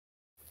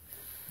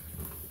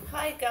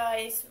Hi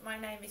guys, my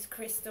name is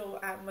Crystal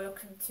and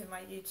welcome to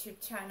my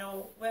YouTube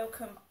channel.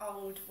 Welcome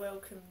old,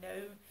 welcome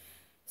new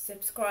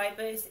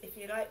subscribers. If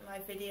you like my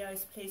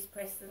videos, please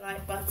press the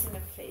like button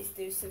and please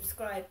do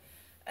subscribe.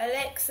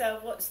 Alexa,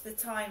 what's the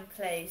time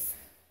please?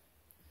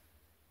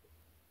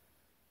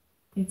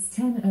 It's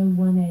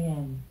 10:01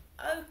 a.m.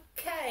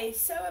 Okay,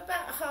 so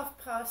about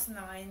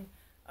 9:30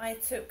 I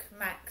took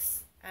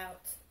Max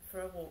out for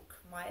a walk,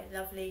 my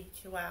lovely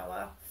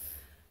Chihuahua.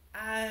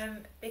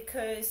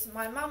 Because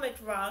my mum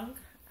had rung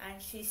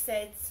and she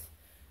said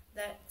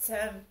that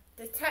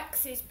the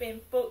taxi's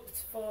been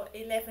booked for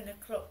 11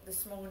 o'clock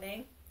this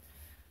morning.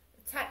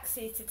 The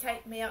taxi to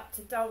take me up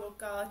to Durrell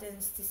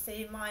Gardens to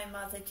see my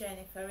mother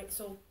Jennifer, it's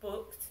all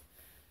booked.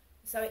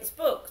 So it's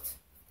booked.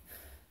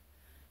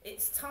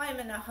 It's time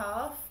and a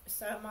half,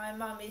 so my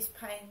mum is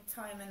paying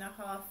time and a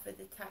half for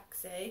the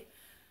taxi.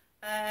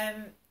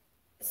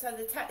 So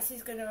the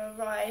taxi's going to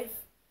arrive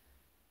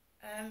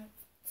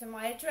to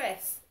my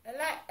address.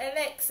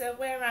 Alexa,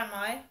 where am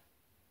I?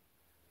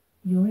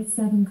 You're at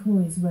 7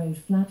 Coys Road,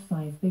 Flat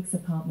 5, Biggs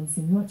Apartments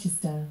in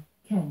Rochester,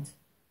 Kent.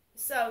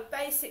 So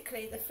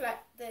basically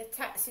the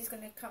taxi's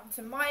going to come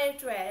to my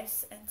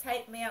address and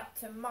take me up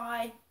to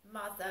my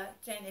mother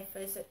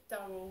Jennifer's at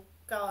Durrell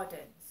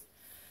Gardens.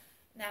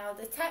 Now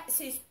the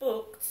taxi's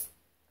booked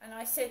and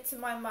I said to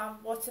my mum,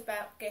 what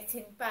about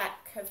getting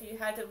back? Have you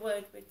had a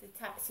word with the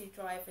taxi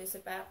drivers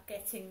about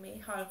getting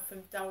me home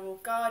from Durrell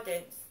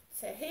Gardens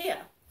to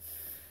here?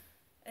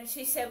 And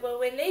she said, well,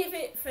 we'll leave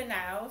it for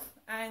now,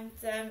 and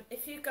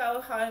if you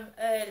go home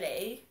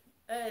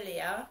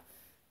earlier,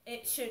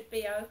 it should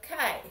be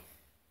okay.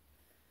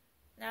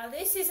 Now,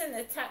 this isn't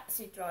the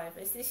taxi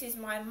drivers, this is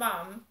my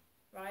mum,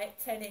 right,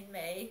 telling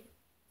me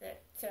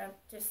that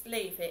just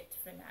leave it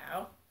for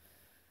now.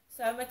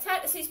 So my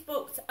taxi's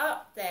booked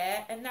up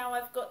there, and now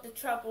I've got the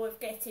trouble of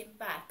getting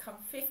back.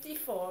 I'm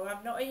 54,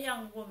 I'm not a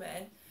young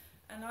woman,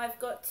 and I've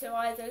got to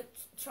either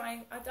try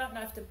and, I don't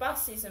know if the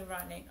buses are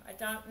running, I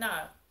don't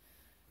know.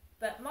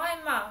 But my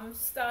mum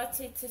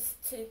started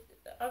to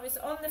I was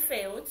on the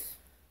field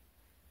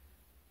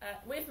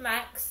with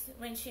Max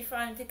when she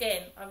phoned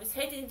again. I was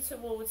heading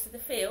towards the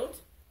field.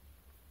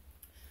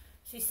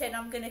 She said,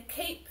 I'm going to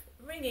keep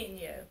ringing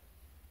you.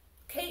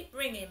 Keep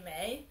ringing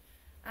me.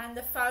 And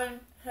the phone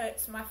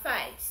hurts my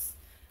face.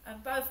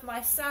 And both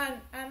my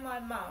son and my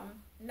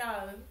mum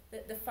know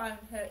that the phone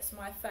hurts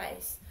my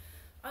face.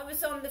 I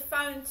was on the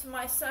phone to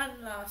my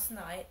son last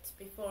night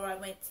before I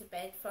went to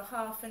bed for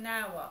half an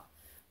hour.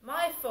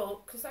 My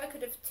fault, because I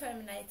could have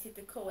terminated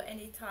the call at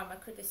any time. I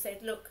could have said,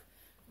 look,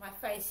 my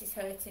face is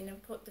hurting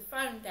and put the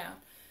phone down.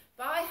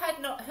 But I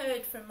had not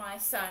heard from my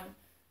son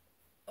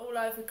all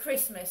over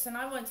Christmas, and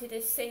I wanted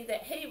to see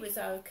that he was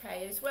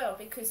okay as well,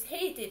 because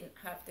he didn't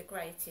have the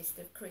greatest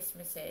of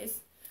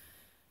Christmases.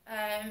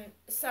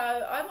 So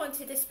I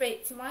wanted to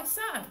speak to my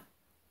son.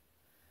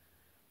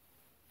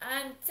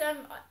 And,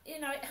 you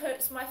know, it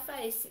hurts my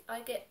face.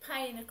 I get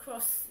pain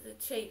across the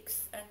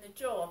cheeks and the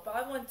jaw. But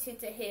I wanted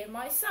to hear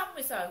my son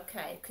was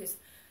okay, because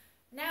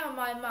now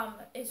my mum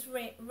is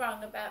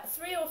rung about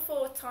 3 or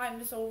 4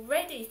 times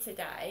already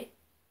today.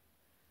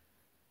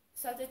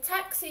 So the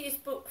taxi is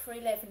booked for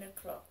 11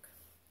 o'clock.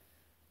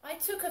 I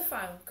took a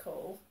phone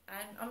call,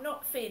 and I'm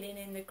not feeling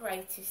in the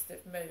greatest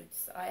of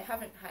moods. I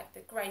haven't had the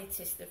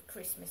greatest of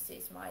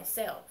Christmases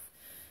myself.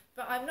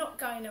 But I'm not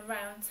going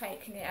around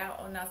taking it out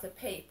on other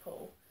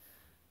people.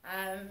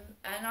 And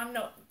I'm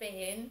not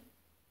being,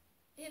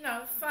 you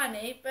know,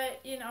 funny, but,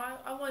 you know,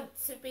 I want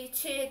to be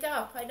cheered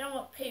up. I don't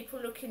want people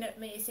looking at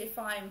me as if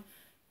I'm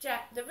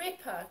Jack the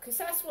Ripper, because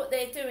that's what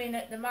they're doing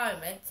at the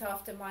moment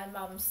after my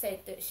mum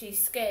said that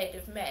she's scared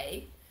of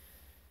me.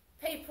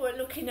 People are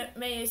looking at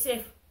me as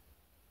if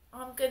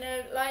I'm going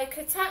to, like,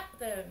 attack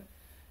them.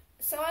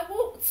 So I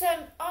walked,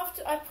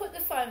 after I put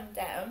the phone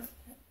down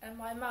and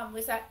my mum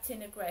was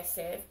acting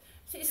aggressive.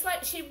 So it's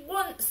like she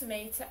wants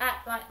me to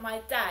act like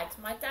my dad.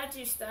 My dad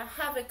used to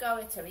have a go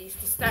at her. He used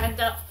to stand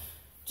up,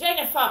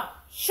 Jennifer,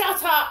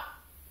 shut up!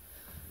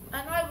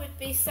 And I would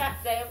be sat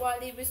there while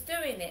he was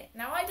doing it.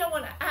 Now, I don't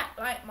want to act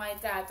like my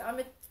dad. I'm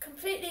a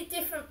completely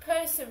different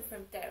person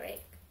from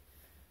Derek.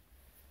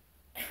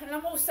 And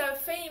I'm also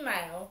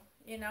female,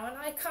 you know, and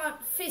I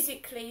can't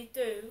physically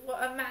do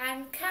what a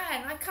man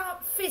can. I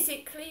can't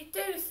physically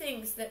do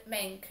things that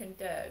men can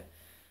do.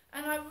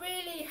 And I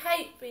really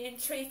hate being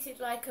treated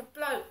like a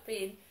bloke,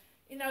 being,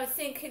 you know,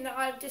 thinking that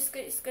I'm just,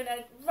 it's going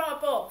to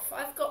rub off.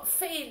 I've got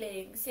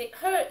feelings. It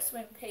hurts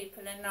when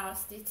people are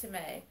nasty to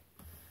me.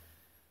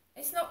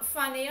 It's not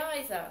funny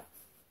either.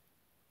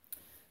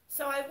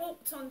 So I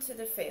walked onto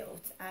the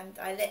field and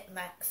I let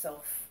Max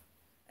off.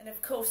 And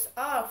of course,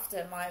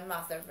 after my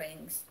mother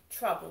rings,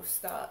 trouble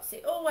starts.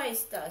 It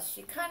always does.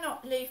 She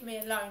cannot leave me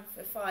alone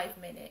for 5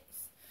 minutes.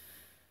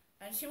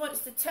 And she wants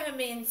to turn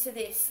me into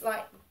this,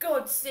 like,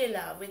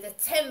 Godzilla with a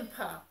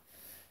temper.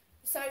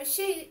 So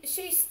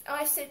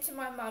I said to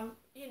my mum,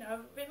 you know,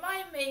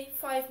 remind me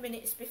 5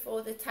 minutes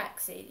before the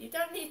taxi. You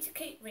don't need to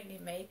keep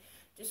ringing me.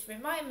 Just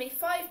remind me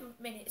 5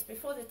 minutes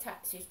before the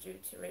taxi is due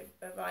to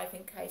arrive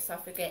in case I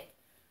forget.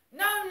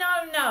 No,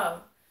 no,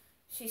 no.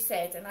 she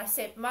said. And I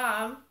said,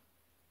 Mum.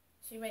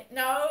 She went,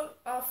 no,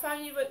 I'll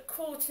phone you at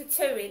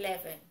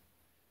 11:45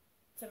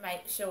 to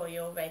make sure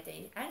you're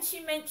ready. And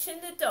she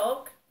mentioned the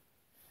dog.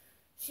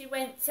 She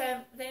went,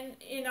 then,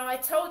 you know, I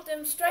told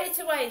them straight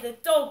away the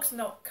dog's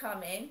not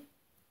coming.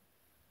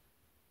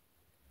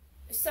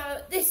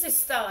 So this has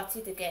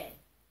started again,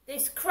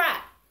 this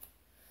crap.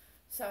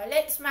 So I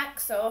let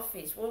Max off,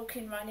 he's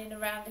walking, running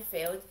around the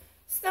field,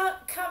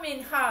 start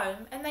coming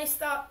home, and they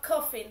start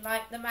coughing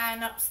like the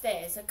man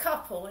upstairs, a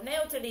couple, an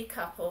elderly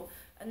couple,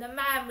 and the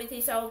man with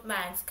his old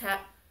man's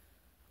cap,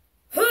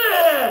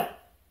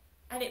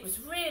 and it was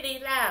really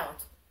loud.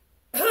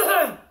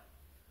 I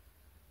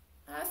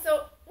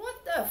thought,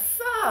 what the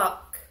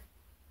fuck?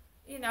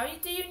 You know,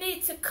 do you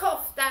need to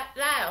cough that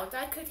loud?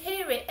 I could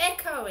hear it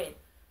echoing.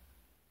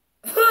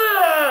 And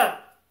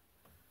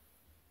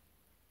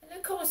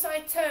of course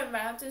I turned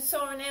round and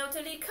saw an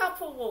elderly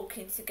couple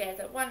walking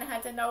together. One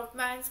had an old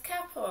man's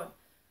cap on.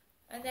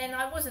 And then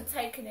I wasn't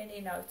taking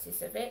any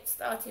notice of it,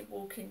 started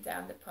walking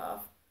down the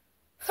path.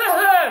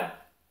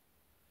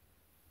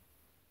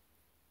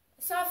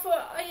 So I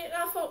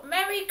thought,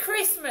 Merry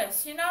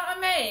Christmas, you know what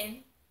I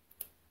mean?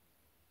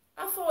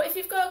 I thought, if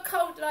you've got a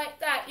cold like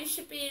that, you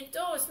should be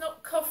indoors,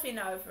 not coughing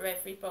over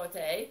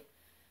everybody.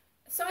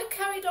 So I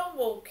carried on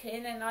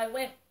walking, and I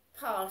went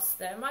past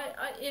them.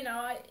 You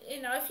know,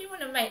 if you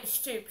want to make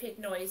stupid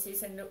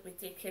noises and look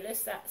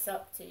ridiculous, that's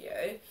up to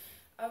you.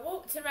 I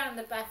walked around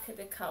the back of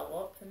the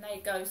co-op, and they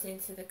goes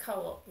into the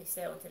co-op, this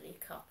elderly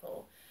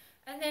couple.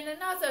 And then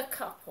another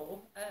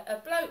couple, a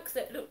bloke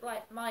that looked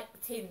like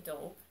Mike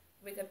Tyndall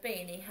with a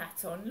beanie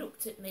hat on,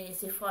 looked at me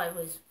as if I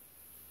was...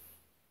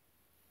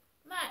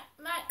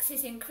 Max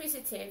is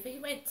inquisitive. He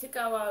went to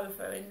go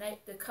over, and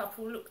the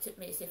couple looked at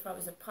me as if I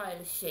was a pile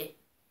of shit.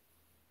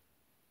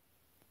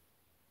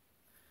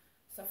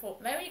 So I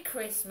thought, Merry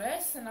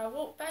Christmas, and I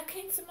walked back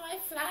into my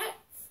flat.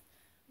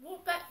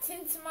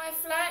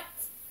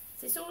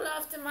 It's all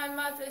after my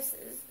mother's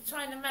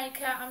trying to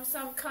make out I'm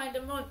some kind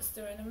of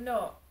monster, and I'm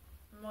not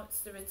a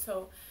monster at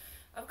all.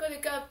 I've got to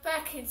go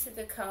back into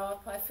the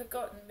co-op. I've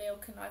forgotten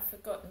milk and I've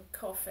forgotten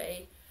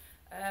coffee.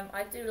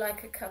 I do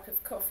like a cup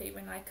of coffee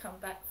when I come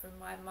back from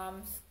my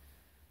mum's.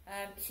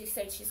 She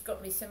said she's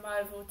got me some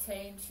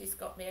Ovaltine, she's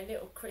got me a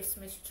little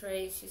Christmas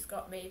tree, she's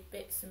got me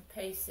bits and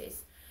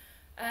pieces.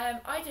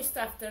 I just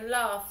have to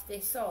laugh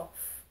this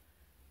off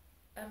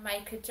and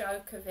make a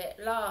joke of it,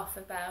 laugh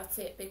about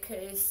it,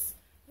 because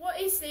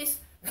what is this?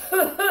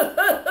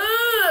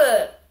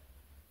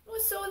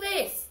 What's all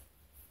this?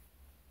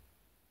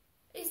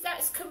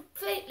 That's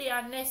completely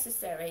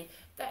unnecessary.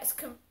 That's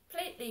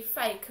completely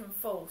fake and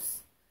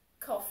false.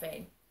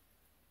 Coughing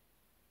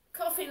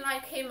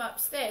like him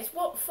upstairs.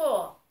 What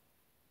for?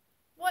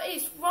 What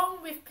is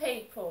wrong with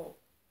people?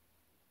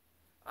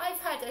 I've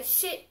had a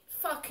shit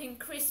fucking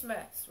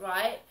Christmas,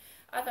 right?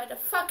 I've had a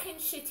fucking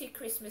shitty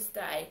Christmas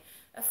Day,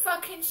 a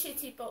fucking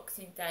shitty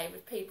Boxing Day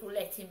with people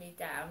letting me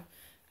down.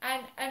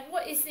 And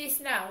what is this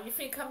now? You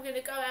think I'm going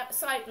to go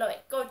outside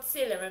like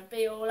Godzilla and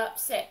be all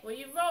upset? Well,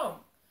 you're wrong.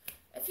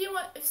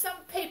 If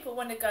some people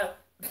want to go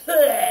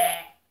bleh,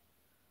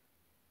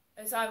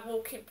 as I'm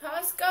walking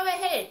past, go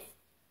ahead.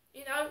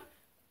 You know,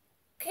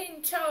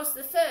 King Charles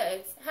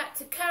III had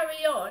to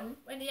carry on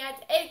when he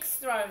had eggs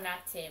thrown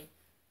at him.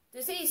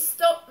 Does he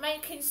stop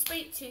making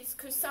speeches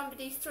because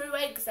somebody threw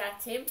eggs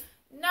at him?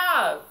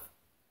 No.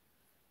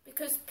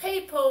 Because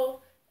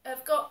people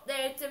have got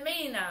their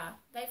demeanour,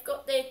 they've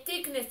got their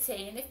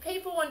dignity, and if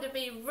people want to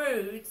be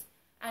rude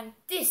and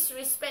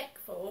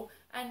disrespectful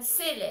and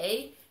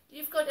silly,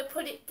 you've got to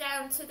put it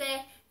down to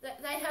that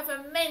they have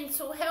a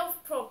mental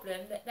health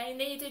problem that they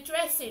need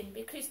addressing,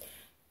 because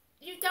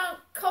you don't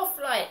cough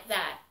like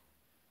that.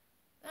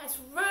 That's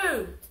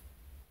rude.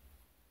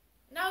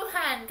 No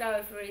hand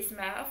over his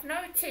mouth,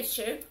 no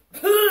tissue.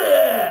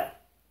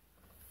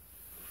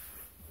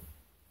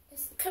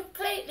 It's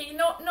completely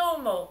not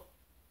normal.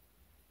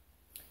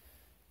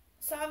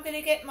 So I'm going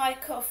to get my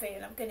coffee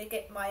and I'm going to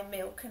get my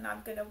milk, and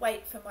I'm going to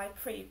wait for my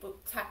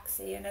pre-booked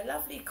taxi, and a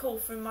lovely call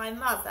from my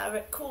mother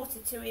at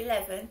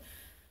 11:45.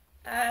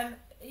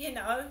 You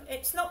know,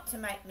 it's not to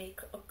make me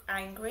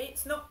angry,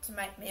 it's not to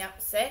make me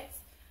upset,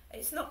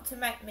 it's not to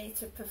make me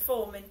to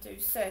perform and do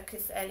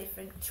circus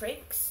elephant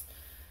tricks.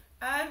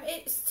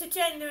 It's to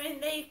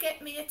genuinely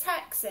get me a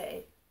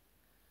taxi.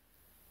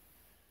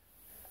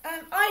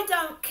 I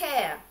don't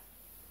care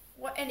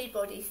what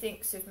anybody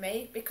thinks of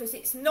me, because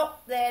it's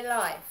not their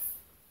life.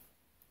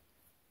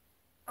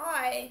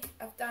 I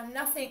have done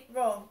nothing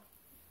wrong,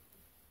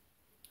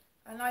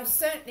 and I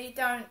certainly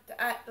don't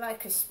act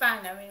like a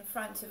spanner in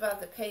front of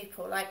other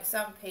people like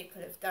some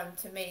people have done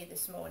to me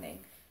this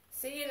morning.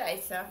 See you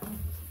later.